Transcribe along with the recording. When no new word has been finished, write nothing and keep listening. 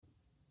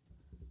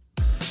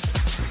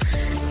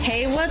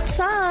Hey, what's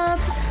up?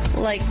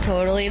 Like,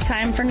 totally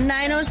time for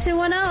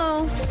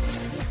 90210.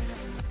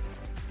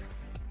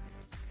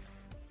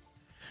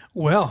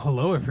 Well,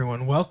 hello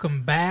everyone.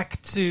 Welcome back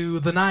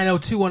to the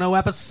 90210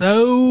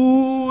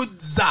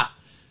 episodes.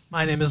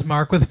 My name is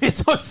Mark. With me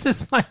as always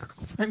is my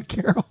girlfriend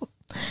Carol.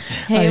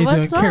 Hey,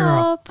 what's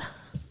up?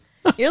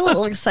 You're a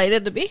little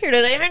excited to be here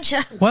today, aren't you?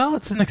 Well,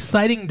 it's an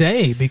exciting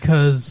day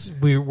because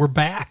we're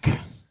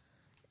back.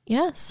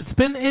 Yes.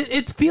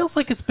 It feels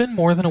like it's been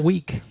more than a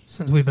week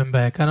since we've been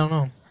back. I don't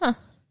know. Huh.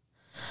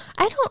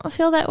 I don't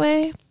feel that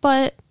way,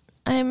 but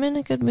I'm in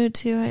a good mood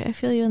too. I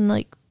feel you in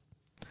like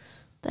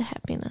the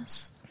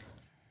happiness.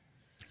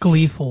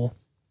 Gleeful.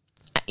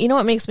 You know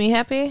what makes me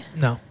happy?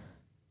 No.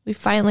 We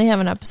finally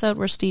have an episode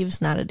where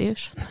Steve's not a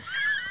douche.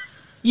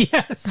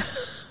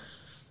 Yes.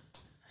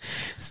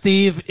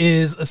 Steve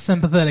is a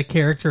sympathetic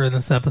character in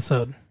this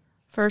episode.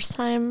 First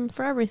time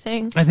for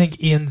everything. I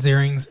think Ian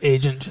Ziering's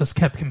agent just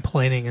kept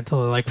complaining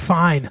until they're like,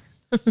 fine.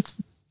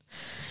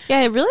 Yeah,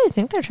 I really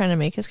think they're trying to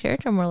make his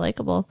character more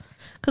likable.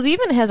 Because he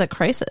even has a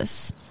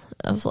crisis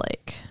of,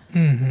 like,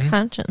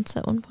 conscience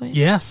at one point.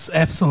 Yes,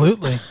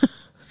 absolutely.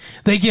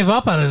 They give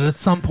up on it at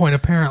some point,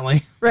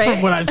 apparently. Right.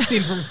 From what I've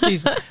seen from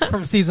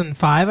season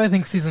 5. I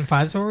think season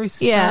 5 is where we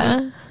started.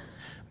 Yeah.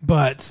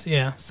 But,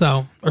 yeah,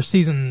 so, or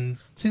season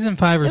 5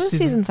 or It was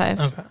season 5.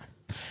 Okay.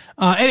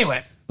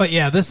 Anyway, but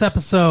yeah, this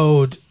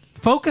episode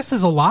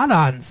focuses a lot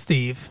on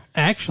Steve,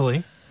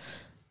 actually.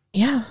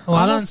 Yeah,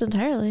 almost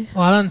entirely. A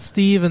lot on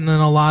Steve and then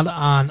a lot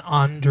on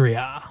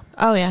Andrea.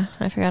 Oh, yeah.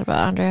 I forgot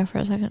about Andrea for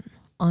a second.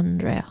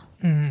 Andrea,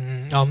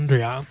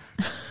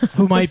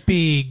 who might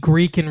be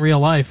Greek in real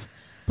life,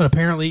 but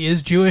apparently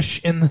is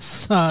Jewish in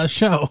this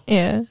show.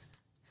 Yeah.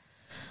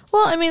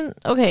 Well, I mean,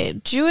 okay,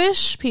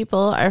 Jewish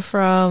people are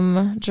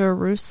from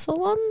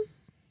Jerusalem,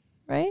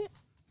 right?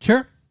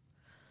 Sure.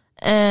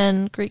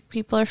 And Greek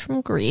people are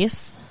from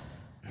Greece.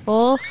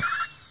 Both.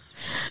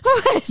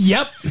 What?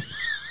 Yep.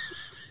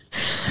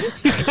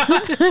 You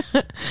got it.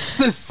 Is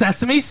this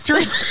Sesame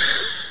Street?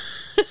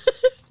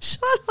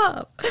 Shut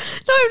up.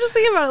 No, I'm just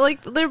thinking about it.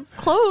 Like, they're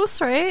close,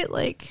 right?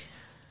 Like,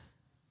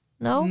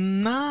 no?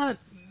 Not,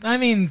 I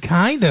mean,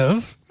 kind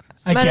of.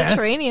 I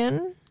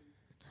Mediterranean.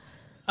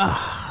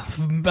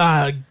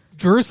 guess.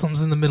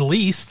 Jerusalem's in the Middle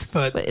East,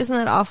 but isn't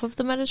that off of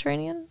the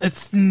Mediterranean?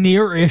 it's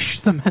near-ish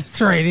the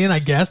Mediterranean, I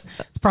guess.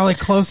 It's probably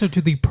closer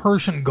to the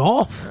Persian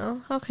Gulf.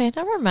 Oh, okay,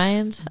 never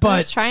mind. But I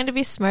was trying to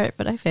be smart,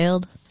 but I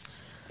failed.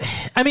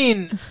 I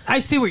mean, I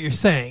see what you're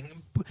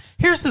saying.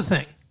 Here's the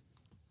thing.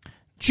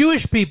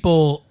 Jewish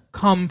people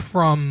come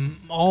from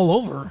all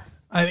over.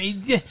 I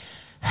mean,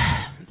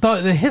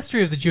 the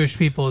history of the Jewish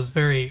people is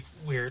very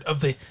weird. Of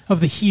the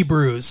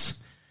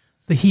Hebrews,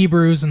 the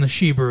Hebrews and the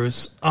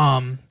Shebrews.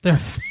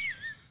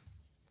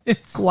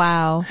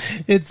 Wow.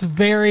 It's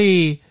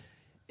very.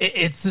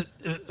 It's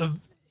an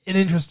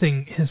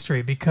interesting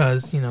history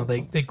because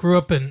they grew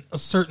up in a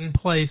certain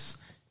place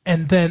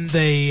and then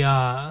they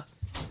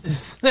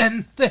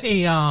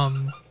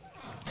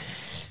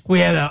we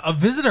had a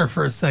visitor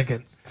for a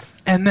second.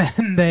 And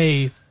then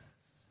they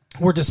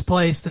were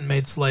displaced and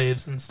made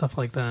slaves and stuff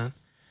like that.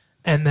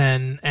 And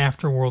then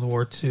after World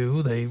War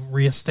II, they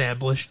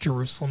reestablished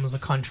Jerusalem as a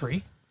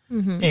country.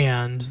 Mm-hmm.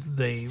 And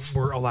they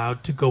were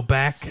allowed to go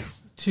back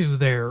to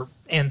their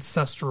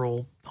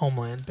ancestral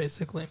homeland,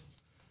 basically.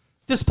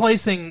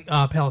 Displacing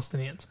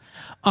Palestinians,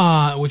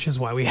 which is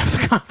why we have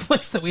the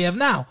conflicts that we have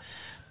now.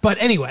 But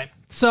anyway,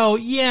 so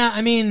yeah,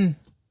 I mean,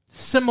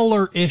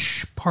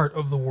 similar-ish part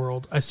of the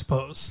world, I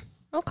suppose.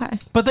 Okay.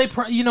 But they,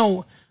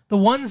 the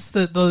ones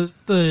that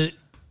the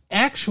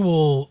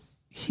actual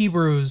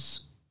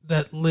Hebrews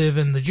that live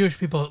in, the Jewish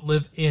people that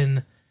live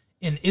in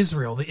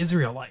Israel, the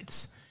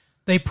Israelites,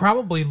 they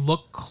probably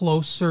look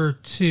closer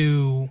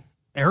to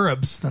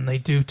Arabs than they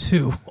do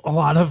to a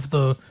lot of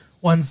the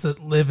ones that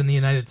live in the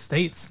United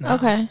States now.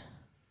 Okay.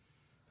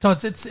 So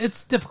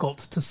it's difficult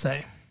to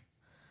say.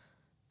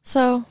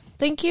 So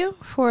thank you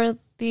for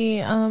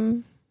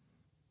the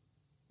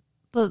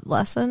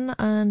lesson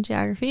on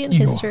geography and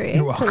history,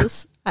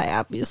 because I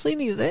obviously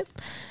needed it.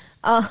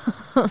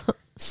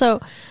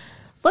 So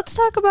let's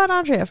talk about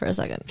Andrea for a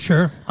second.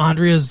 Sure.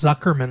 Andrea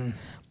Zuckerman.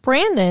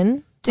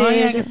 Brandon did... Oh,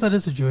 yeah, I guess that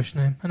is a Jewish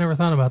name. I never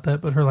thought about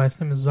that, but her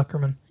last name is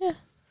Zuckerman. Yeah.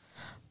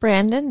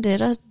 Brandon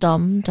did a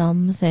dumb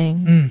thing.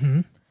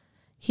 Mm-hmm.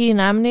 He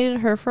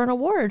nominated her for an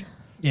award.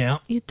 Yeah.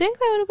 You'd think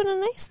that would have been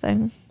a nice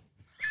thing.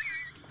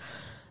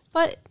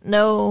 But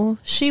no,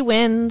 she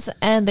wins,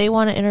 and they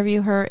want to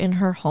interview her in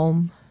her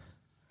home.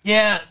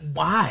 Yeah,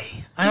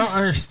 why? I don't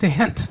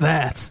understand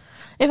that.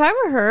 If I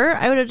were her,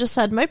 I would have just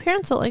said, my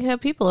parents don't like to have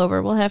people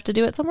over. We'll have to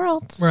do it somewhere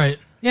else. Right.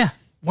 Yeah.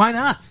 Why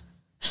not?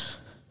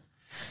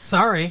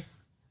 Sorry.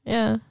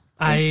 Yeah.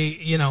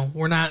 We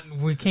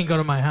can't go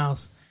to my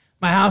house.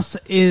 My house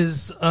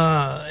has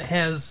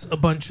a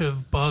bunch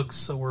of bugs,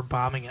 so we're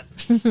bombing it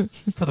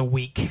for the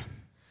week.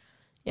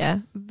 Yeah.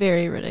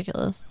 Very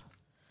ridiculous.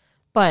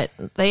 But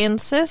they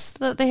insist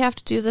that they have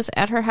to do this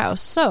at her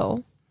house.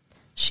 So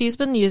she's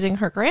been using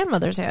her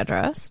grandmother's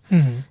address,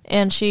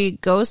 and she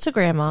goes to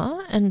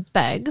grandma and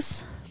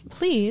begs,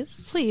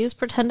 please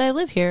pretend I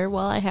live here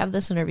while I have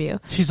this interview.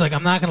 She's like,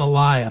 I'm not going to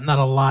lie. I'm not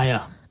a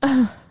liar,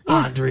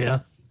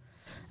 Andrea.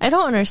 I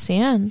don't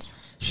understand.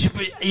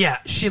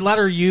 She let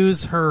her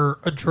use her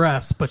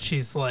address, but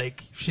she's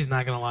like, she's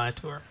not going to lie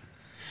to her.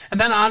 And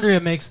then Andrea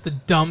makes the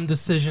dumb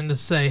decision to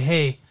say,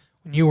 hey,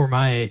 when you were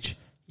my age,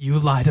 you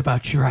lied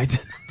about your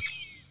identity.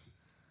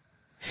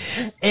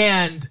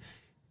 And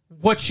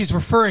what she's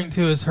referring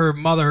to is her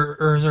mother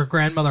or her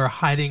grandmother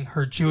hiding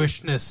her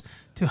Jewishness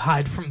to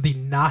hide from the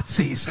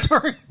Nazis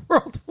during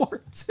World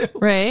War II.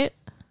 Right.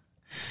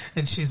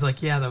 And she's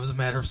like, yeah, that was a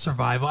matter of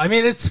survival. I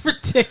mean, it's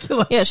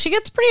ridiculous. Yeah, she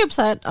gets pretty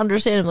upset,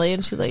 understandably,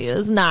 and she's like,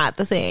 it's not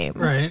the same.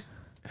 Right.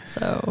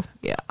 So,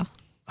 yeah.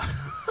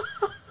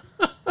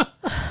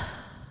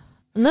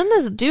 And then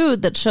this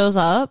dude that shows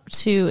up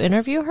to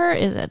interview her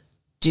is a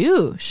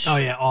douche. Oh,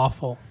 yeah,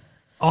 awful.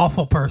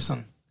 Awful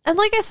person. And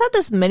like I said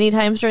this many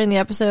times during the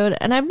episode,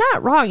 and I'm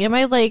not wrong. Am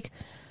I like,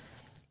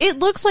 it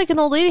looks like an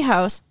old lady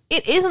house.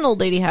 It is an old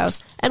lady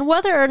house. And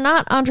whether or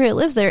not Andrea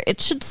lives there,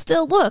 it should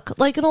still look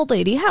like an old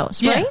lady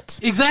house, yeah, right?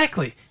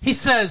 Exactly. He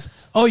says,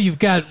 oh,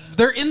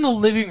 they're in the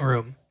living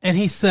room, and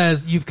he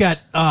says, you've got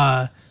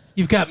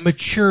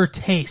mature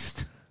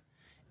taste.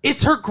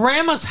 It's her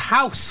grandma's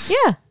house.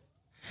 Yeah.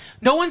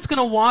 No one's going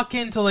to walk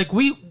into, like,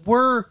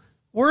 we're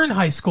in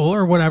high school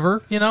or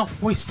whatever,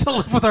 we still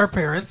live with our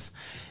parents.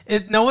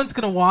 No one's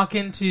going to walk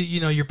into,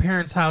 your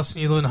parents' house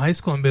when you live in high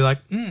school and be like,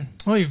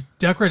 oh, you've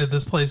decorated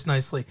this place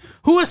nicely.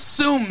 Who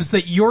assumes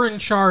that you're in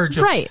charge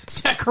of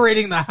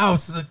decorating the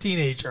house as a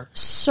teenager?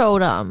 So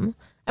dumb.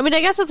 I mean, I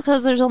guess it's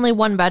because there's only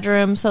one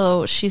bedroom,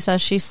 so she says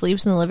she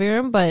sleeps in the living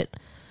room, but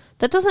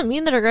that doesn't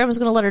mean that her grandma's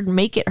going to let her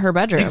make it her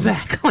bedroom.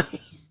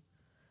 Exactly.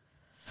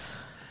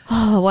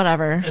 Oh,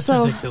 whatever. It's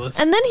ridiculous.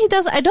 And then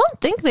I don't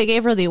think they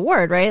gave her the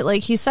award, right?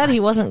 Like, he said he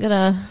wasn't going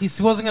to... He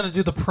wasn't going to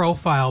do the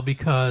profile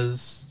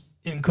because,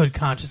 in good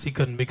conscience, he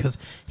couldn't, because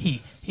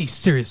he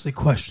seriously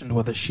questioned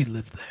whether she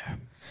lived there.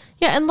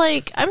 Yeah, and,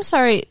 like, I'm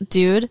sorry,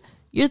 dude.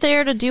 You're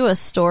there to do a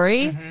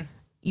story. Mm-hmm.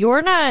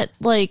 You're not,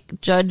 like,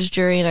 judge,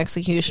 jury, and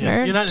executioner.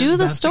 Yeah, you're not do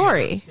the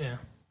story. Yeah.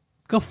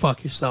 Go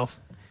fuck yourself.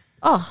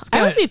 Oh,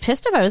 I would be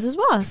pissed if I was his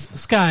boss.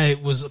 This guy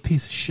was a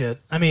piece of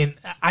shit. I mean,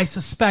 I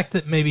suspect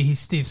that maybe he's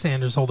Steve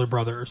Sanders' older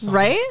brother or something.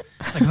 Right?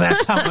 Like,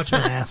 that's how much of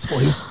an asshole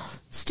he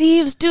was.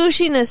 Steve's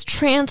douchiness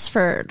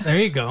transferred. There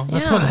you go.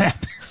 That's what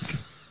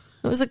happens.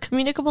 It was a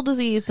communicable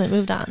disease that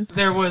moved on.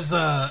 There was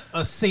a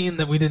scene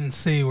that we didn't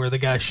see where the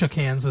guy shook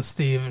hands with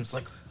Steve and was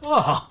like,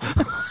 oh,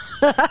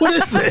 what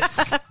is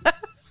this?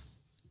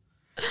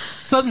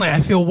 Suddenly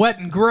I feel wet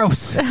and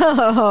gross.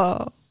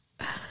 Oh.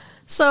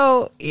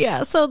 So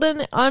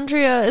then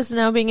Andrea is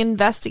now being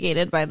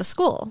investigated by the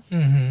school.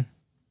 Mm-hmm.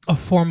 A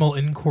formal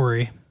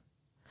inquiry.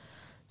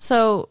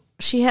 So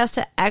she has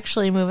to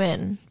actually move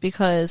in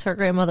because her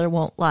grandmother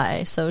won't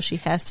lie, so she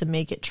has to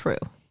make it true.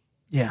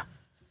 Yeah.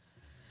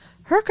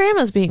 Her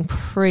grandma's being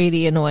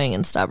pretty annoying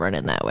and stubborn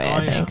in that way,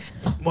 I think.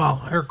 Well,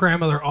 her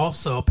grandmother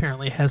also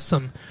apparently has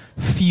some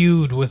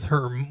feud with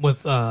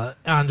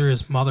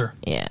Andrea's mother.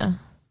 Yeah.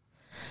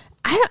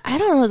 I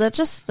don't know. That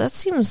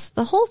seems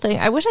the whole thing.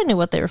 I wish I knew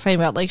what they were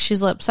fighting about. Like,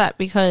 she's upset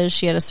because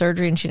she had a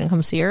surgery and she didn't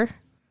come see her.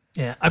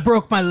 Yeah, I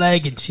broke my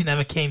leg and she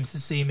never came to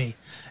see me.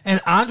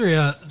 And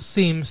Andrea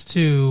seems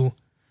to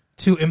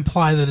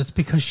imply that it's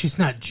because she's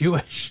not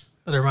Jewish,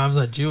 that her mom's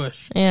not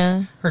Jewish.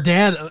 Yeah, her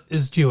dad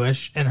is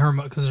Jewish, and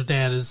because her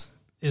dad is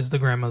the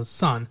grandmother's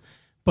son,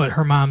 but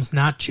her mom's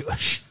not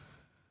Jewish.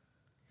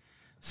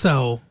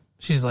 So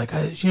she's like,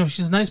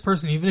 she's a nice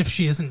person, even if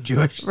she isn't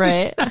Jewish,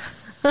 right?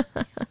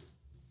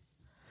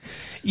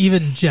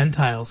 Even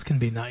Gentiles can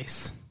be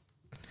nice.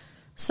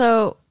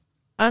 So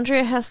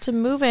Andrea has to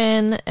move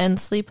in and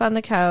sleep on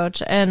the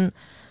couch. And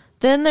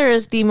then there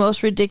is the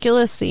most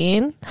ridiculous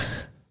scene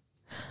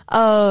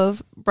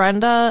of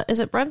Brenda. Is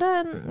it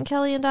Brenda and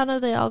Kelly and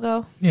Donna? They all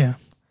go? Yeah.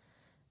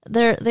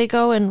 They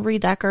go and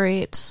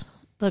redecorate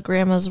the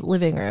grandma's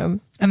living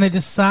room. And they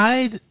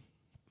decide,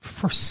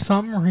 for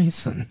some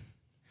reason,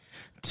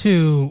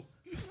 to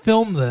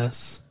film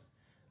this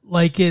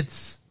like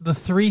it's the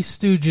Three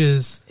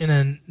Stooges in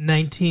a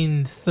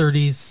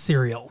 1930s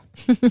serial,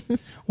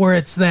 where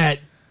it's that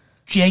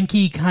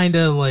janky kind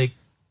of like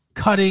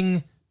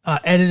cutting,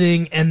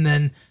 editing, and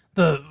then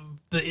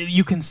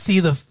you can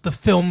see the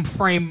film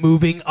frame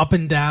moving up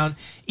and down.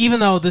 Even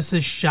though this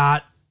is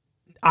shot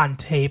on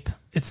tape,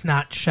 it's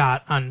not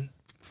shot on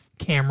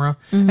camera.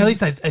 Mm-hmm. At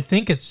least I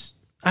think it's.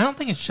 I don't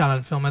think it's shot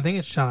on film. I think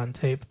it's shot on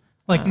tape.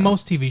 Like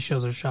most TV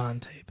shows are shot on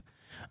tape.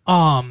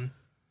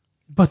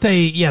 But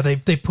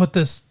they put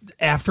this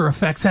After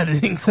Effects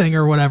editing thing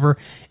or whatever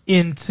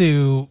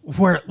into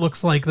where it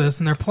looks like this,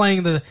 and they're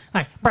playing the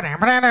like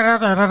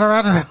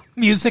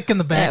music in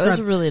the background. Yeah, it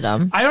was really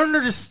dumb. I don't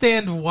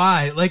understand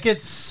why. Like,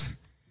 it's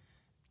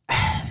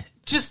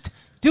just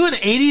do an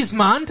 80s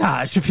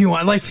montage if you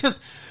want. Like,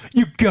 just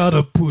you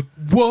gotta put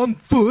one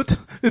foot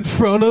in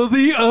front of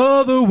the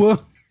other one.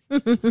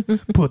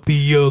 Put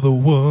the other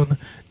one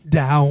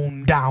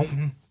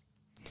down.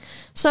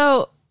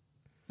 So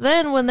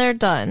then when they're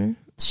done,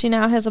 she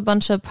now has a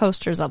bunch of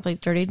posters up,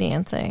 like Dirty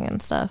Dancing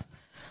and stuff.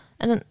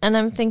 And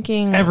I'm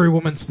thinking... Every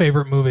woman's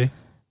favorite movie.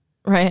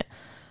 Right.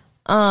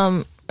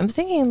 I'm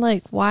thinking,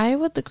 like, why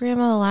would the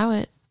grandma allow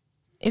it?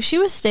 If she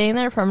was staying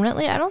there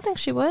permanently, I don't think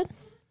she would.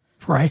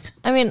 Right.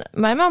 I mean,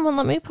 my mom wouldn't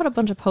let me put a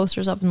bunch of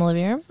posters up in the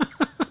living room.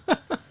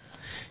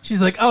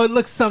 She's like, oh, it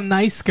looks so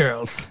nice,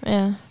 girls.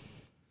 Yeah.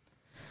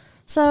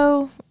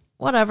 So,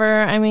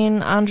 whatever. I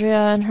mean, Andrea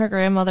and her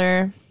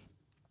grandmother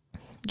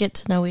get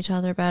to know each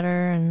other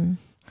better, and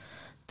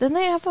then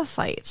they have a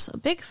fight. A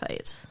big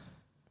fight.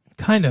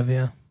 Kind of,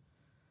 yeah.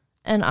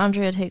 And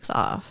Andrea takes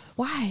off.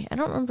 Why? I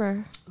don't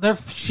remember.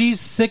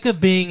 She's sick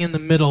of being in the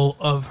middle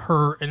of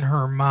her and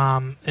her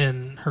mom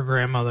and her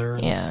grandmother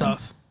and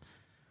stuff.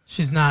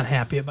 She's not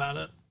happy about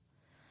it.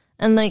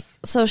 And like,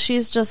 so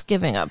she's just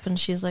giving up, and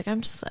she's like,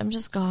 I'm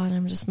just gone.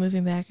 I'm just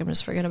moving back. I'm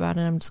just forget about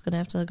it. I'm just gonna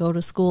have to go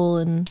to school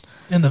and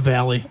in the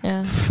valley.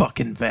 Yeah.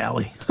 Fucking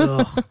valley.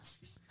 Ugh.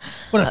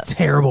 What a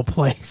terrible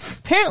place.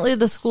 Apparently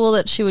the school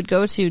that she would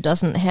go to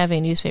doesn't have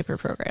a newspaper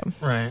program.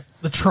 Right.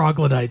 The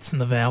troglodytes in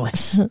the valley.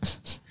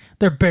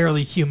 They're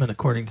barely human,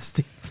 according to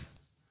Steve.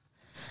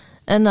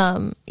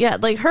 And, yeah,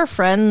 like, her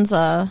friends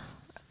are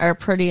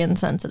pretty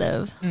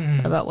insensitive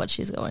about what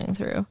she's going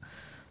through.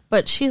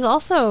 But she's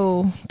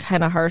also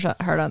kind of hard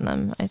on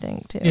them, I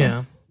think, too.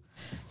 Yeah.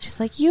 She's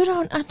like, you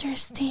don't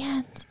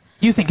understand.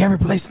 You think every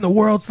place in the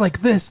world's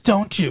like this,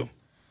 don't you?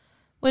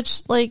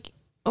 Which, like,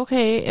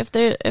 okay, if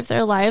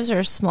their lives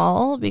are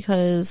small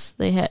because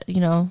they had,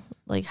 you know,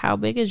 like, how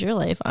big is your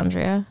life,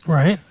 Andrea?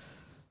 Right.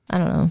 I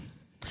don't know.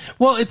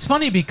 Well, it's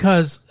funny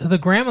because the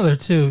grandmother,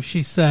 too,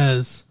 she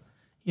says,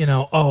 you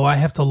know, oh, I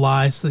have to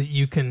lie so that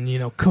you can, you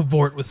know,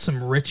 cavort with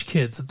some rich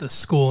kids at this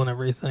school and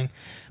everything.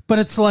 But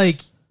it's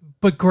like,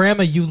 but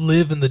Grandma, you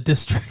live in the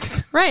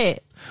district.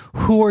 Right.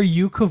 Who are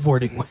you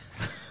cavorting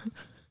with?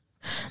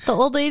 The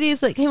old ladies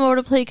that came over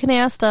to play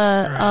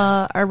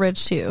canasta are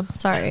rich, too.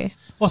 Sorry.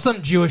 Well,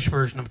 some Jewish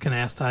version of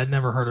canasta. I'd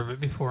never heard of it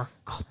before.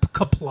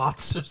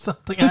 Kaplotz or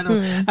something. I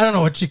don't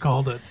know what she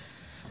called it.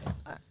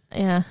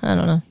 Yeah, I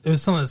don't know. It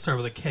was something that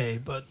started with a K,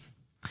 but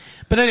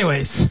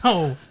anyway,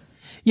 so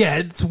yeah,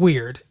 it's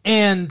weird.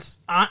 And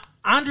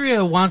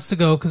Andrea wants to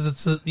go because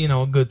it's a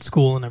good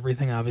school and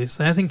everything.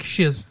 Obviously, I think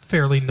she has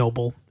fairly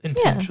noble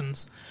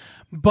intentions.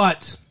 Yeah.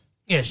 But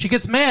yeah, she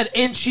gets mad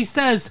and she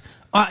says,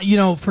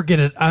 forget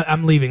it.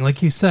 I'm leaving,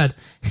 like you said.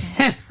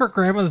 And her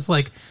grandmother's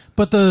like,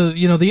 but the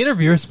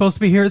interviewer is supposed to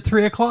be here at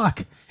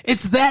 3:00.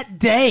 It's that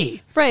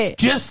day. Right.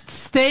 Just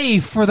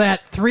stay for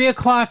that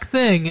 3:00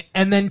 thing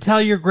and then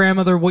tell your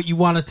grandmother what you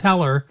want to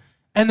tell her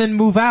and then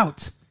move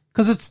out.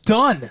 Because it's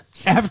done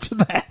after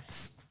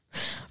that.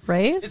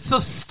 Right? It's so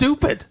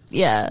stupid.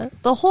 Yeah.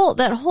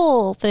 That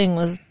whole thing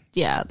was,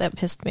 that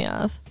pissed me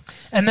off.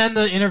 And then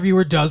the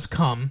interviewer does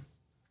come.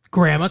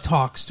 Grandma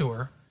talks to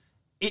her.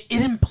 It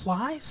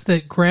implies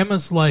that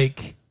Grandma's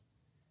like,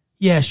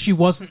 yeah, she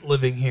wasn't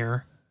living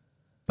here,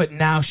 but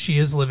now she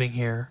is living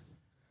here.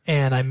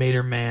 And I made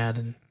her mad,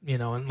 and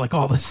and like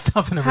all this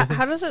stuff and everything.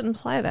 How does it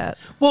imply that?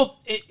 Well,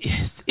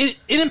 it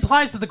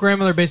implies that the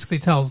grandmother basically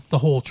tells the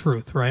whole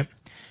truth, right?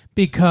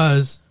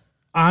 Because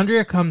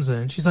Andrea comes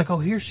in, she's like, "Oh,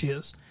 here she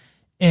is,"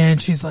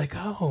 and she's like,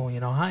 "Oh,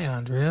 hi,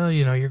 Andrea.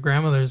 Your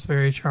grandmother's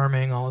very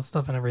charming, all this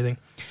stuff and everything."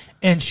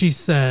 And she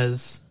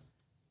says,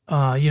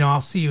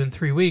 "I'll see you in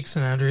 3 weeks."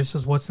 And Andrea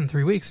says, "What's in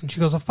 3 weeks?" And she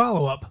goes, "A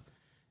follow-up."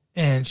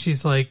 And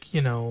she's like,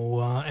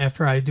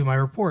 after I do my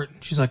report,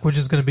 she's like, which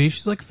is going to be?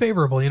 She's like,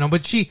 favorable,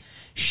 but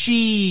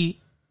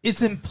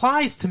it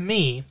implies to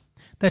me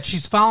that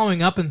she's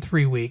following up in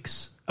 3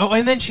 weeks. Oh,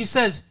 and then she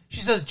says,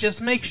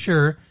 just make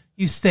sure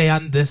you stay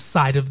on this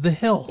side of the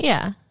hill.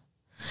 Yeah.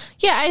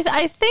 Yeah,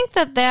 I think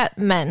that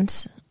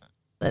meant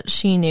that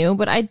she knew,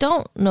 but I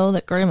don't know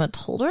that Grandma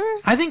told her.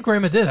 I think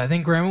Grandma did. I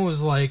think Grandma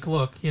was like,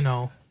 look,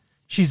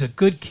 she's a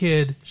good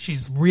kid.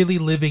 She's really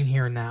living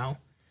here now,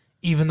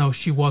 even though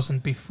she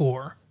wasn't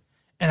before.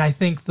 And I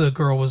think the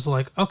girl was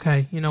like,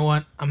 okay, you know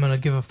what? I'm going to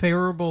give a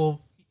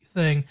favorable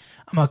thing.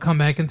 I'm going to come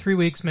back in 3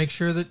 weeks, make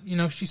sure that,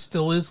 she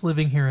still is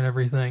living here and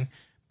everything.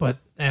 But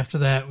after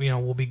that,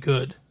 we'll be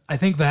good. I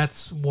think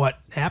that's what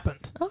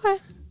happened. Okay.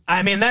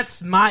 I mean,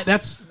 that's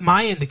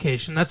my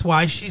indication. That's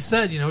why she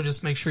said,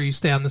 just make sure you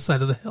stay on this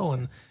side of the hill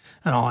and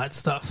all that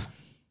stuff.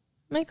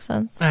 Makes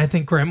sense. And I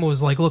think Grandma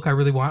was like, look, I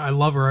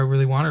love her. I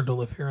really want her to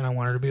live here, and I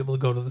want her to be able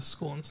to go to the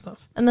school and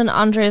stuff. And then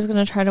Andrea's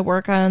going to try to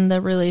work on the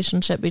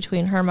relationship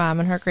between her mom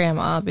and her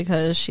grandma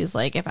because she's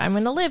like, if I'm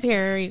going to live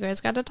here, you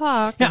guys got to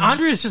talk. Yeah,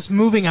 Andrea's just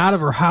moving out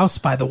of her house,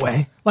 by the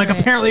way. Like, right.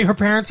 Apparently her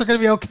parents are going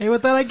to be okay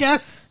with that, I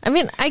guess. I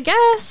mean, I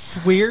guess.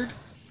 It's weird.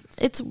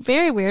 It's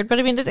very weird, but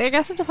I mean, I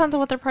guess it depends on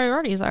what their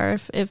priorities are.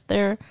 If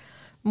they're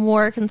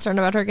more concerned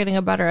about her getting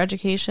a better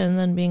education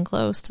than being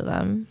close to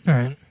them. All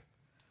right.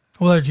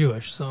 Well, they're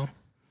Jewish, so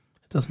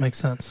it does make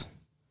sense.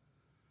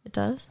 It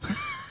does?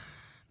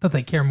 That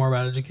they care more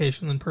about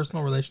education than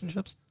personal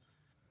relationships.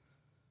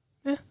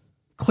 Yeah.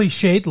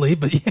 Clichédly,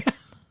 but yeah.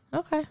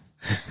 Okay.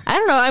 I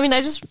don't know. I mean,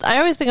 I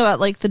always think about,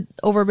 like, the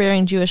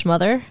overbearing Jewish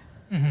mother.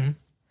 Mm-hmm.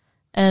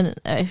 And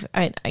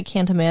I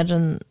can't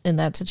imagine in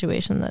that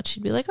situation that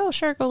she'd be like, oh,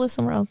 sure, go live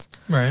somewhere else.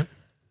 Right.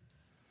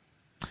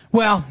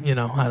 Well, I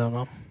don't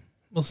know.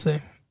 We'll see.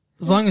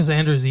 As long as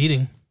Andrew's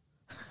eating.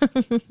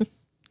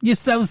 You're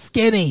so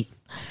skinny.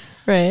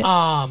 Right.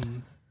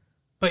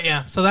 But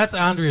yeah, so that's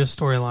Andrea's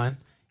storyline.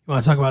 You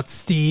want to talk about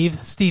Steve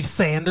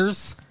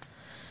Sanders?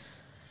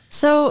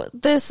 So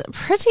this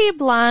pretty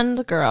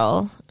blonde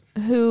girl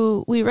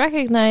who we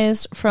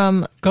recognized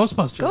from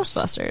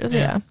Ghostbusters.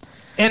 Yeah.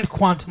 And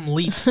Quantum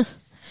Leap,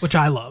 which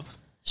I love.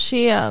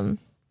 She's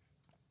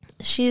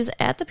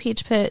at the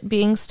Peach Pit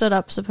being stood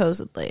up,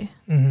 supposedly.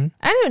 Mm-hmm.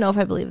 I don't even know if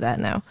I believe that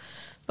now.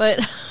 But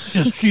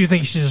do you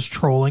think she's just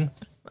trolling?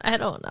 I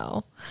don't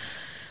know.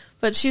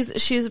 But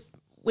she's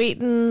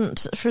waiting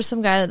for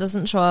some guy that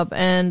doesn't show up,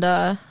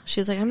 and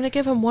she's like, I'm going to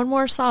give him one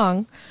more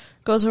song.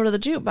 Goes over to the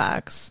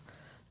jukebox.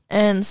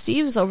 And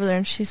Steve's over there,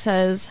 and she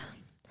says,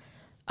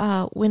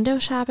 window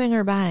shopping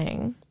or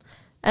buying?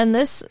 And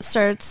this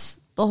starts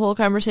the whole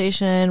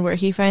conversation where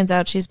he finds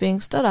out she's being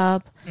stood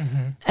up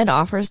and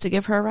offers to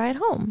give her a ride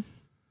home.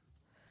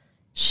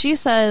 She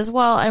says,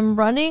 well, I'm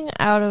running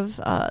out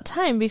of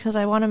time because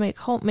I want to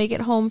make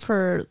it home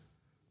for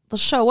the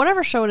show,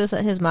 whatever show it is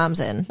that his mom's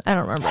in. I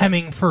don't remember.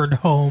 Hemingford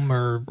Home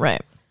or...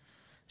 Right.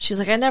 She's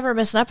like, I never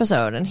miss an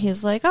episode. And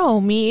he's like, oh,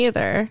 me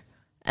either.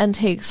 And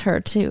takes her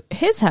to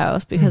his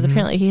house because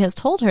apparently he has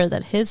told her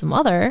that his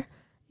mother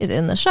is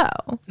in the show.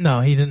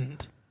 No, he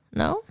didn't.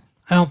 No?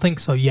 I don't think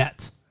so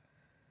yet.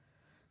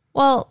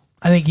 Well...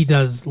 I think he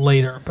does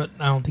later, but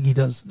I don't think he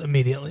does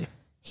immediately.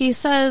 He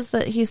says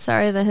that he's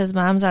sorry that his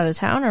mom's out of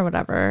town or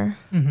whatever.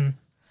 Mm-hmm.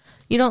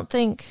 You don't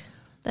think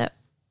that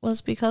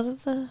was because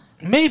of the...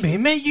 Maybe.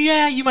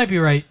 Yeah, you might be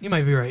right.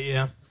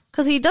 Yeah.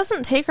 Because he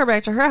doesn't take her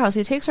back to her house.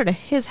 He takes her to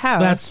his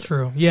house. That's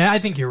true. Yeah, I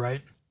think you're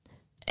right.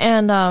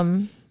 And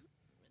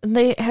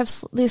they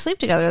sleep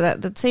together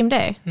that same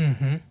day.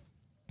 Mm-hmm.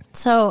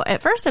 So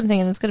at first I'm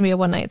thinking it's going to be a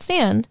one-night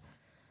stand,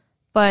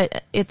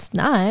 but it's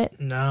not.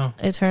 No.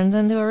 It turns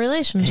into a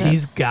relationship.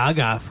 He's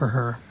gaga for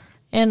her.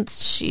 And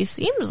she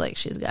seems like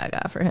she's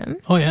gaga for him.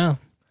 Oh, yeah.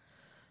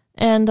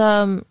 And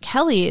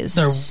Kelly is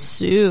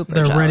super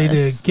They're jealous. ready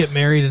to get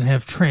married and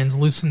have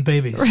translucent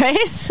babies.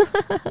 Right?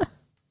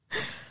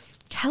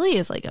 Kelly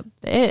is like a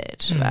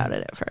bitch about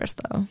it at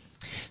first, though.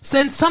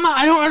 And somehow,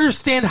 I don't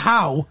understand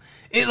how.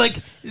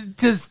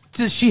 Does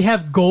she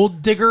have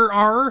gold digger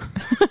R?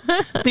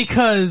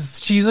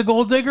 Because she's a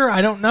gold digger?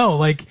 I don't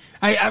know.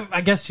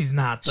 I guess she's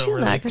not, though. She's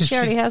not, because she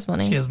already has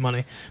money. She has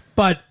money.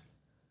 But...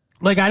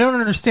 I don't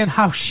understand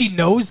how she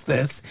knows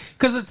this,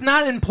 because it's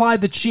not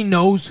implied that she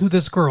knows who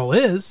this girl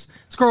is.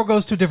 This girl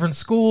goes to a different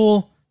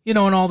school, and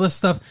all this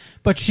stuff.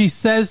 But she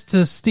says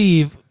to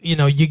Steve,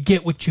 you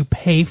get what you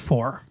pay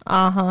for.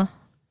 Uh-huh.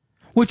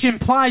 Which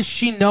implies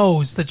she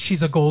knows that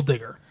she's a gold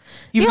digger,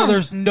 even though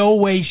there's no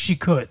way she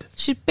could.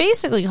 She's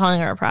basically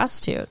calling her a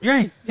prostitute.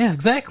 Right. Yeah,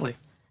 exactly.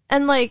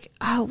 And,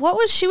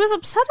 she was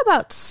upset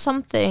about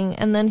something,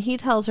 and then he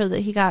tells her that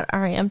he got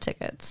REM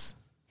tickets.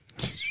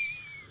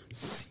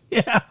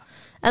 Yeah.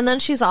 And then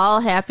she's all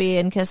happy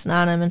and kissing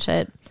on him and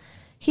shit.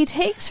 He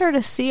takes her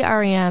to see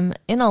REM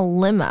in a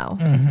limo.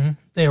 Mm-hmm.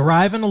 They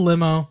arrive in a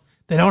limo.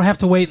 They don't have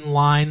to wait in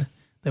line.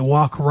 They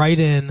walk right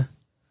in,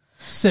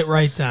 sit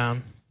right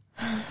down,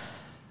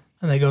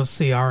 and they go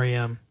see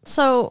REM.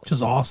 So, which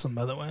is awesome,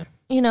 by the way.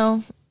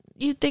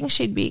 You'd think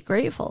she'd be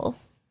grateful,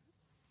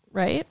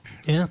 right?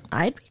 Yeah.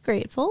 I'd be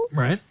grateful.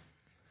 Right.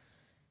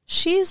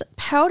 She's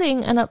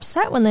pouting and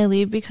upset when they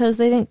leave because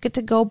they didn't get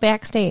to go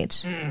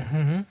backstage.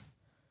 Mm-hmm.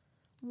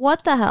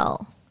 What the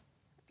hell?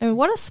 I mean,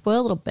 what a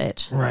spoiled little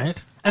bitch.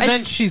 Right. And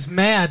then she's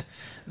mad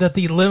that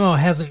the limo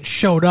hasn't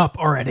showed up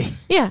already.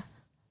 Yeah.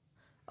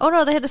 Oh,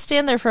 no, they had to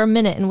stand there for a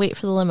minute and wait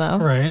for the limo.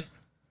 Right.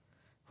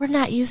 We're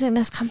not using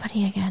this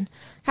company again.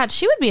 God,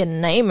 she would be a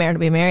nightmare to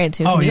be married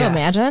to. Can you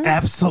imagine?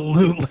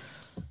 Absolutely.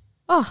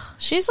 Oh,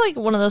 she's like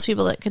one of those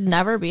people that could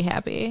never be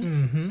happy.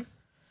 Mm-hmm.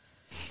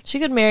 She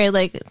could marry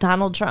like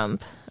Donald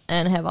Trump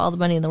and have all the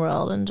money in the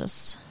world and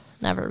just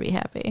never be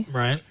happy.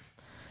 Right.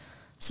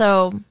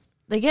 So...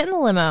 they get in the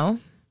limo,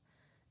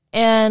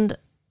 and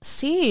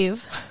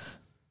Steve,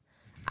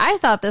 I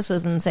thought this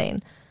was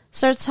insane,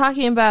 starts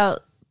talking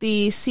about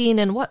the scene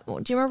in what, do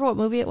you remember what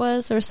movie it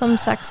was? There was some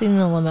sex scene in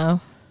a limo.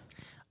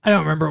 I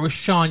don't remember. It was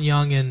Sean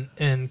Young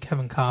and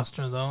Kevin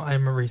Costner, though. I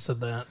remember he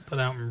said that, but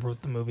I don't remember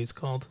what the movie's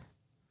called.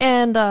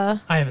 And I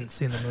haven't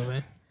seen the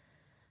movie.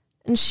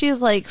 And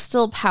she's like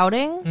still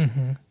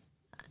pouting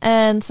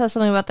and says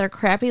something about their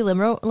crappy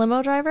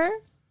limo driver.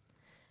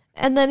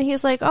 And then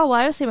he's like, oh, well,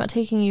 I was thinking about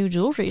taking you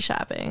jewelry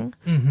shopping.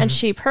 And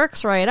she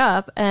perks right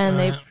up, and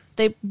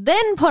they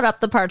then put up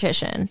the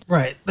partition.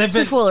 Right.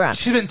 To fool around.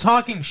 She's been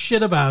talking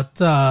shit about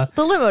the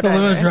limo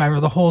driver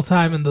the whole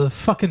time in the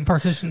fucking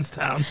Partitions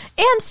town.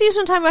 And Steve's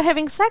been talking about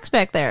having sex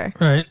back there.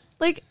 Right.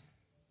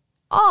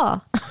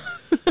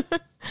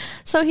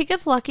 So he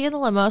gets lucky in the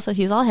limo, so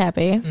he's all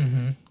happy.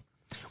 Mm-hmm.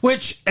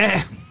 Which,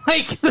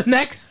 the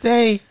next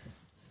day...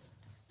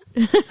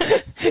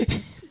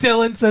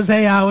 Dylan says,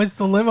 hey, how was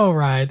the limo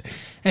ride?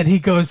 And he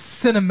goes,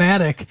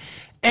 cinematic.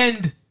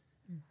 And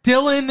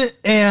Dylan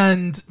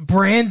and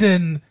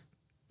Brandon,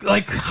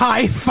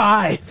 high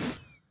five.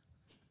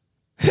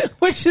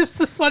 Which is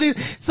the funny.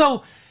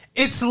 So,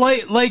 It's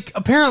like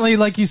apparently,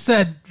 like you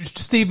said,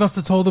 Steve must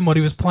have told him what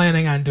he was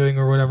planning on doing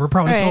or whatever.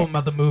 Probably Right. told him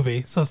about the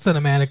movie. So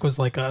cinematic was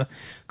like a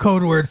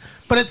code word.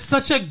 But it's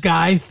such a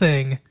guy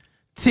thing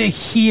to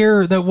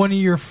hear that one of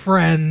your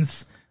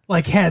friends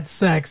like had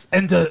sex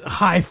and to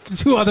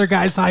two other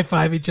guys high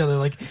five each other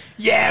like,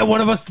 yeah,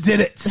 one of us did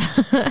it.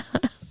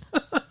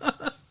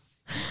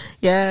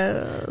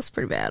 Yeah, it's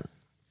pretty bad.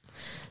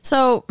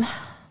 So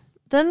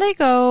then they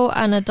go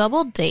on a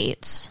double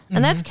date,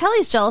 and that's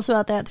Kelly's jealous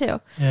about that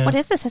too. Yeah. What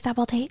is this? A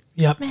double date?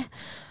 Yep.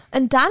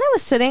 And Donna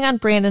was sitting on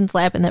Brandon's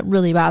lap, and that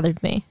really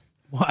bothered me.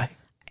 Why?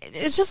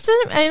 It just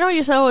didn't. I know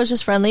you said it was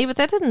just friendly, but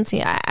that didn't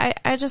seem.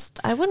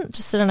 I wouldn't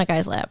just sit on a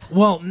guy's lap.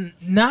 Well,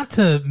 not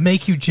to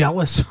make you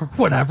jealous or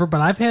whatever,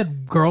 but I've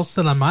had girls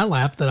sit on my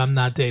lap that I'm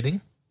not dating.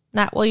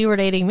 Not while you were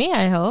dating me,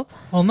 I hope.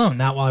 Well, no,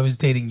 not while I was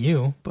dating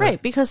you. But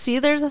Right, because see,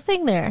 there's a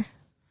thing there.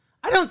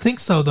 I don't think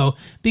so, though,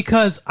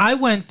 because I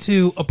went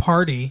to a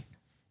party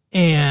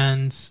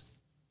and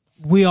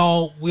we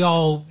all,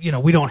 you know,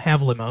 we don't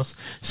have limos,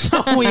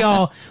 so we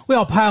all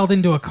piled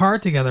into a car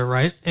together,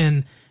 right?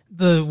 And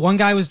the one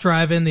guy was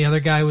driving, the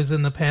other guy was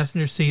in the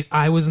passenger seat,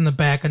 I was in the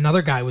back,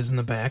 another guy was in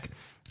the back,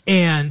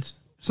 and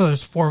so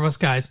there's 4 of us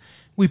guys.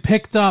 We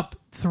picked up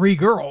 3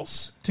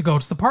 girls to go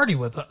to the party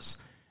with us,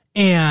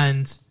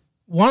 and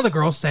one of the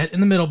girls sat in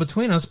the middle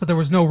between us, but there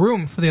was no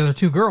room for the other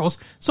 2 girls.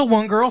 So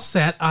one girl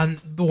sat on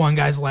the one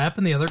guy's lap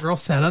and the other girl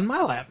sat on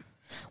my lap.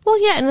 Well,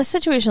 yeah, in a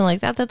situation like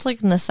that, that's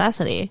like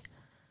necessity.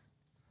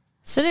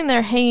 Sitting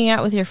there hanging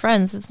out with your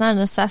friends, it's not a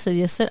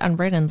necessity to sit on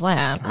Brandon's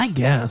lap. I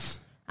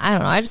guess. I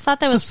don't know. I just thought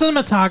that The was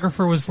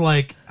cinematographer was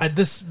like,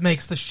 this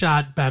makes the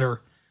shot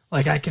better.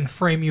 Like, I can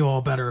frame you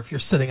all better if you're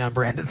sitting on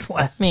Brandon's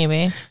lap.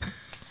 maybe.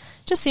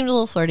 Just seemed a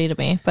little flirty to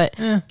me. But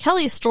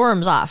Kelly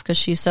storms off because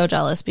she's so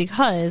jealous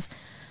because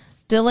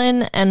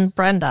Dylan and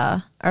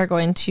Brenda are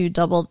going to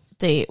double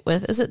date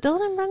with... Is it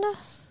Dylan and Brenda?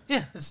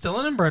 Yeah, it's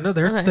Dylan and Brenda.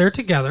 They're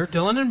together.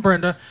 Dylan and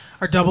Brenda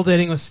are double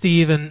dating with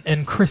Steve,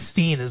 and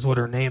Christine is what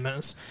her name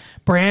is.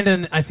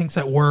 Brandon, I think, is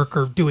at work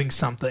or doing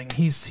something.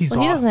 He's Well,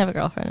 off. he doesn't have a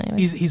girlfriend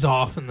anyway. He's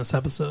off in this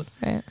episode.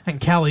 Right. And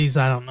Kelly's,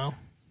 I don't know.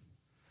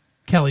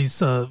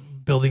 Kelly's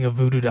building a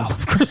voodoo doll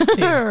of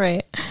Christine.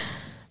 Right.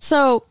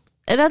 So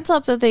it ends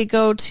up that they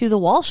go to the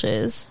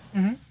Walshes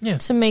Yeah.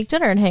 to make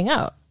dinner and hang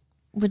out,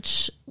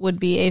 which would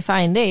be a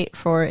fine date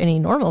for any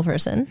normal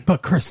person.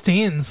 But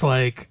Christine's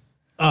like,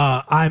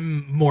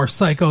 I'm more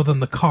psycho than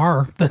the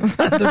car that's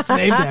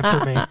named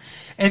after me.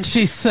 And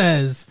she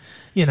says,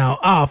 you know,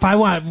 oh, if I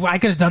want, I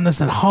could have done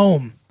this at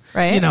home.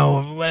 Right. You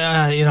know,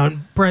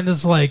 and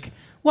Brenda's like,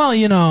 well,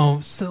 you know,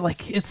 so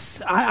like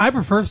I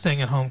prefer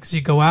staying at home because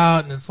you go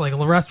out and it's like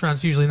the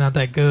restaurant's usually not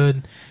that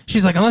good.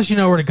 She's like, unless you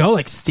know where to go,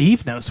 like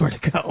Steve knows where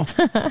to go.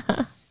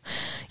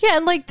 Yeah,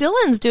 and like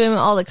Dylan's doing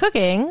all the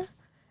cooking.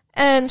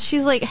 And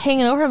she's like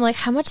hanging over him, like,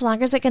 how much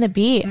longer is it going to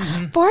be?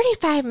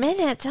 45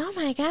 minutes. Oh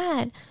my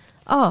God.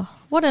 Oh,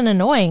 what an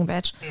annoying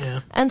bitch.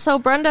 Yeah. And so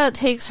Brenda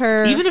takes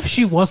her. Even if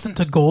she wasn't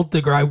a gold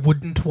digger, I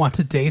wouldn't want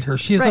to date her.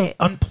 She has Right.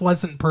 an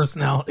unpleasant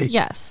personality.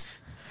 Yes.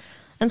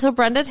 And so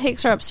Brenda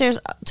takes her upstairs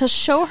to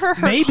show her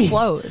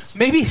clothes.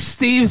 Maybe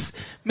Steve's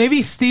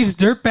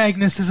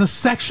dirtbagness is a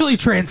sexually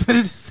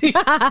transmitted disease,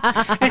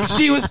 and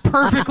she was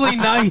perfectly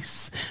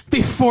nice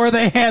before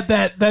they had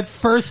that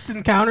first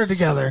encounter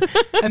together,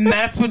 and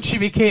that's when she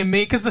became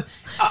me because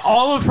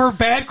all of her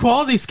bad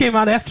qualities came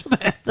out after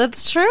that.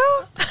 That's true.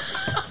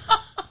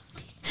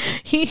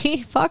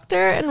 He fucked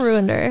her and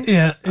ruined her.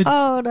 Yeah.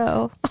 Oh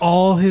no.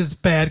 All his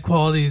bad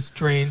qualities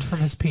drained from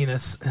his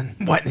penis and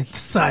went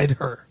inside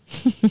her.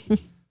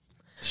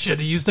 Should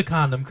have used a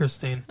condom,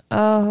 Christine.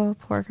 Oh,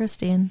 poor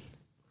Christine.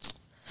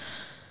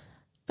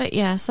 But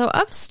yeah, so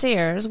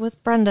upstairs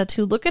with Brenda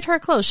to look at her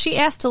clothes. She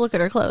asked to look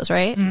at her clothes,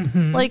 right?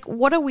 Mm-hmm. Like,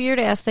 what a weird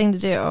ass thing to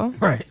do.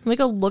 Right. Let me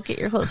go look at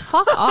your clothes.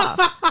 Fuck off.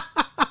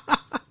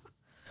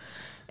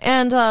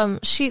 And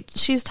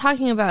she's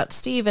talking about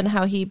Steve and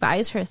how he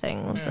buys her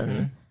things.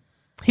 And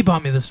He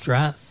bought me this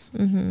dress.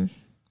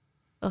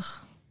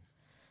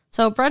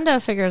 so Brenda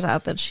figures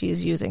out that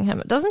she's using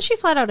him. Doesn't she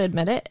flat out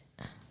admit it?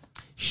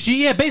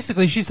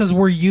 Basically, she says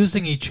we're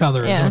using each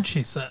other, is Yeah. what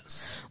she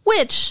says.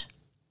 Which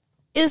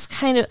is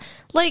kind of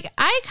like,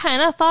 I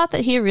kind of thought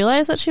that he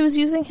realized that she was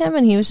using him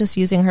and he was just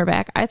using her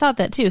back. I thought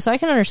that too. So I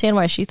can understand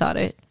why she thought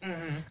it.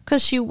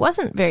 Because she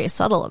wasn't very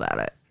subtle about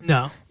it.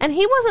 No. And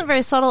he wasn't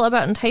very subtle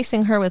about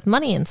enticing her with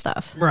money and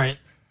stuff. Right.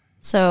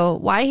 So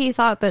why he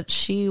thought that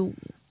she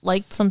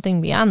liked something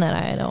beyond that,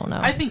 I don't know.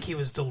 I think he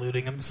was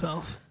deluding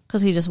himself.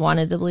 Because he just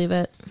wanted to believe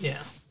it. Yeah.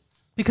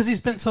 Because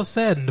he's been so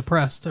sad and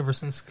depressed ever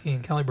since he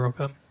and Kelly broke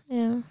up.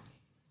 Yeah.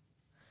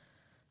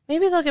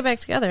 Maybe they'll get back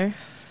together.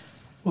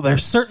 Well, they're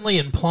certainly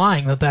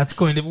implying that that's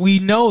going to... We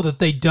know that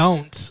they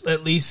don't,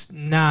 at least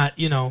not,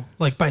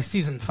 like by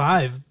season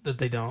 5 that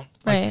they don't.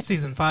 Like Right.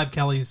 season 5,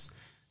 Kelly's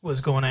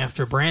was going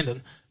after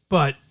Brandon.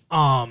 But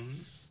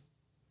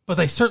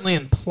they certainly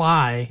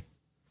imply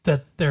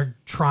that they're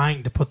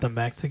trying to put them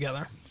back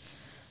together.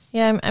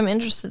 Yeah, I'm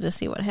interested to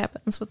see what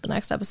happens with the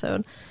next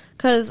episode.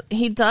 Because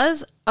he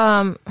does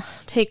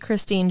take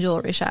Christine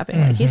jewelry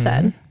shopping, like he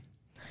said.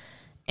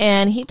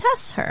 and he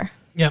tests her.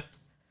 Yep.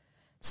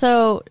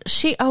 So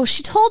she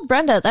told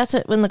Brenda, that's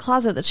it, in the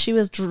closet, that she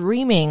was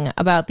dreaming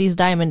about these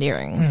diamond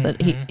earrings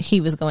that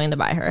he was going to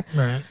buy her.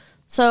 Right.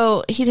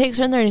 So he takes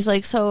her in there and he's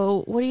like,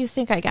 so what do you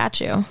think I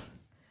got you?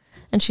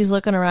 And she's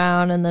looking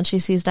around and then she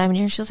sees diamond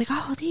earrings. She's like,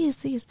 oh,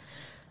 these.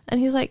 And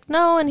he's like,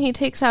 no. And he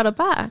takes out a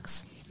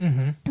box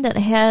that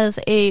has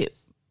a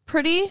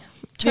pretty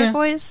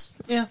turquoise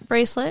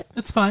bracelet.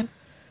 It's fine.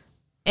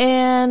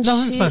 And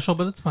nothing special,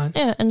 but it's fine.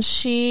 Yeah. And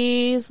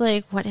she's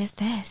like, what is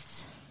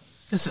this?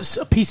 This is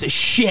a piece of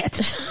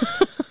shit.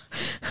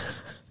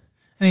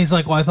 And he's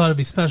like, well, I thought it'd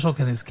be special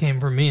because this came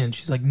from me. And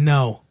she's like,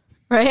 no.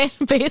 Right?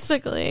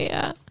 Basically,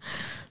 yeah.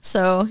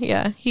 So,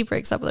 yeah, he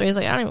breaks up with her. He's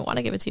like, I don't even want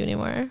to give it to you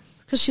anymore.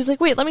 Because she's like,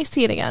 wait, let me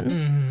see it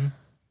again.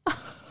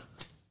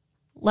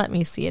 Let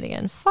me see it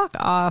again. Fuck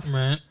off.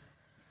 Right.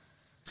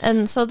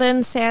 And so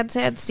then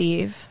sad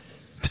Steve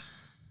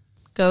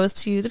goes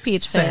to the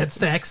peach pit. Sad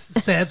sack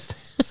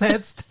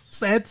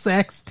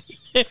Steve.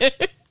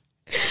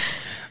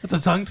 That's a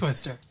tongue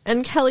twister.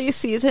 And Kelly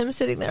sees him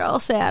sitting there all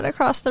sad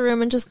across the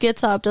room and just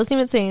gets up, doesn't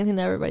even say anything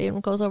to everybody,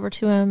 and goes over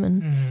to him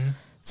and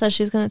says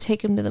she's going to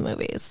take him to the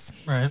movies.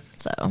 Right.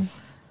 So,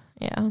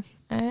 yeah.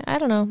 I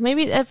don't know.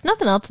 Maybe, if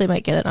nothing else, they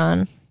might get it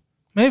on.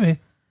 Maybe.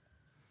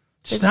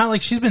 It's not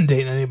like she's been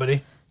dating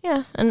anybody.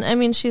 Yeah, and I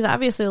mean, she's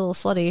obviously a little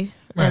slutty,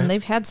 and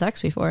they've had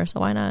sex before, so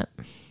why not?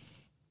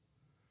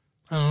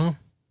 I don't know.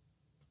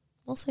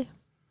 We'll see.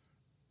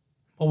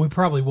 Well, we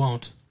probably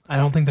won't. I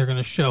don't think they're going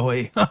to show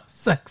a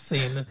sex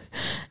scene.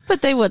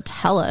 But they would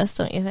tell us,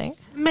 don't you think?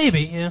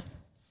 Maybe, yeah.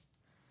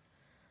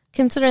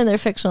 Considering they're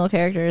fictional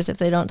characters, if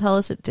they don't tell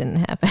us, it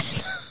didn't happen.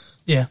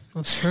 Yeah,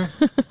 that's true.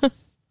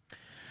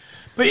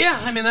 But yeah,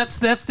 I mean, that's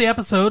the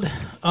episode.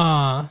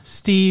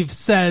 Steve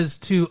says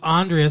to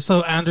Andrea,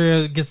 so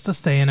Andrea gets to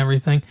stay and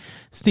everything.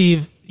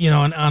 Steve,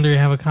 and Andrea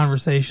have a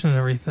conversation and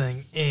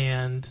everything,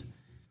 and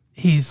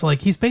he's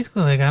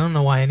basically like, I don't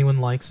know why anyone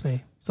likes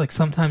me. It's like,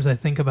 sometimes I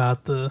think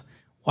about the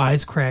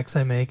wisecracks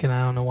I make, and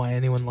I don't know why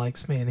anyone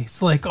likes me. And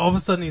he's like, all of a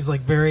sudden, he's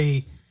like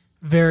very,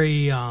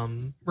 very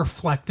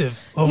reflective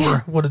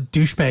over what a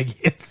douchebag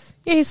he is.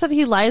 Yeah, he said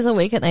he lies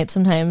awake at night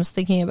sometimes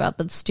thinking about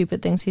the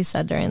stupid things he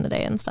said during the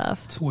day and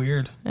stuff. It's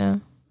weird. Yeah.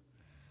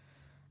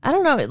 I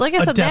don't know. Like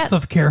I said, depth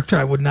of character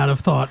I would not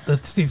have thought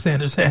that Steve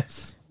Sanders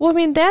has. Well, I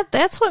mean,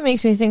 that's what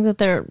makes me think that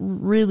they're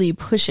really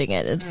pushing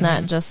it. It's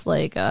not just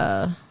like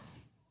a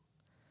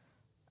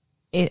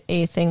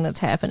thing that's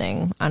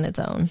happening on its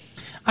own.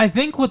 I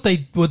think what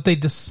they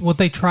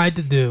tried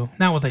to do,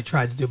 not what they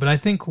tried to do, but I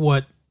think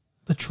what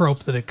the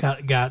trope that it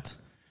got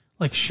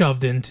like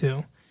shoved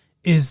into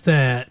is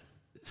that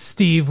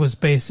Steve was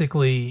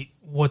basically,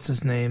 what's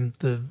his name,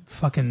 the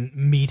fucking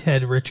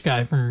meathead rich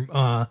guy from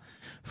the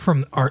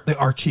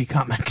Archie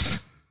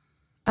comics.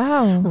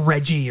 Oh,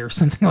 Reggie or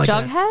something like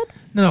Jughead? that.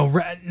 No,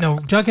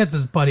 Jughead's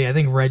his buddy. I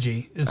think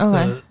Reggie is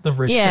the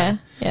rich guy.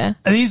 Yeah.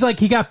 And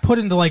he got put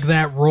into like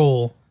that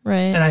role. Right.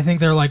 And I think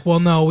they're like, well,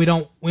 no, we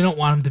don't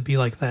want him to be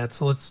like that,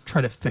 so let's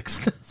try to fix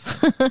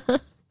this.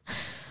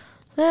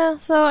 Yeah,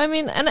 so I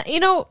mean, and I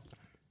don't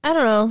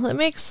know, it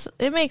makes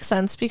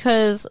sense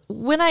because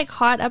when I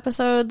caught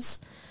episodes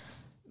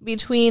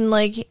between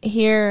like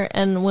here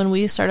and when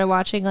we started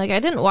watching, like I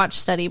didn't watch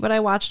steady, but I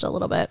watched a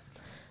little bit.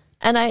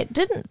 And I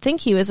didn't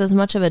think he was as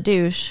much of a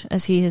douche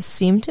as he has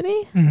seemed to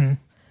be. Mm-hmm.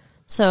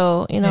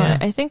 So,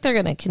 I think they're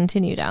going to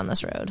continue down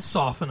this road.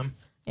 Soften him.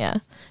 Yeah.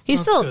 He's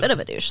That's still good. a bit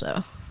of a douche,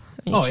 though.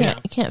 I mean,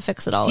 you can't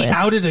fix it all. He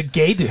outed a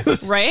gay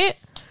dude. Right?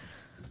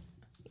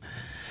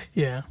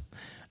 Yeah.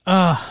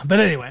 But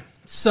anyway,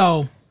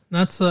 so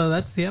that's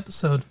the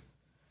episode.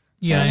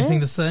 You got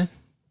anything to say?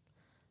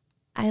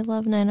 I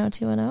love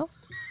 90210.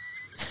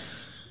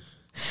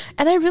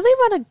 And I really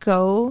want to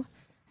go.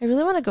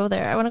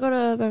 there. I want to go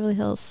to Beverly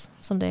Hills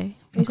someday.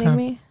 Are you taking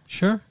me?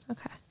 Sure.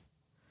 Okay.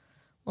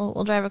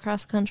 We'll drive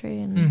across the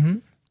country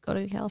and go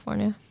to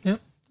California. Yep.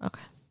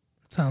 Okay.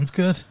 Sounds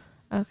good.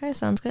 Okay,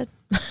 sounds good.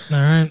 All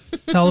right.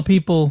 Tell the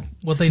people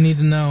what they need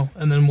to know,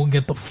 and then we'll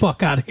get the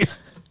fuck out of here.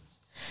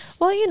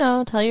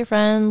 Well, tell your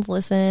friends,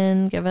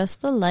 listen, give us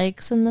the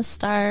likes and the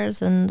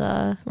stars, and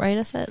write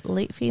us at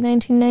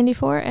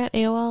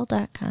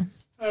latefee1994@aol.com.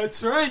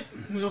 That's right.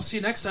 We'll see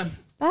you next time.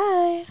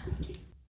 Bye.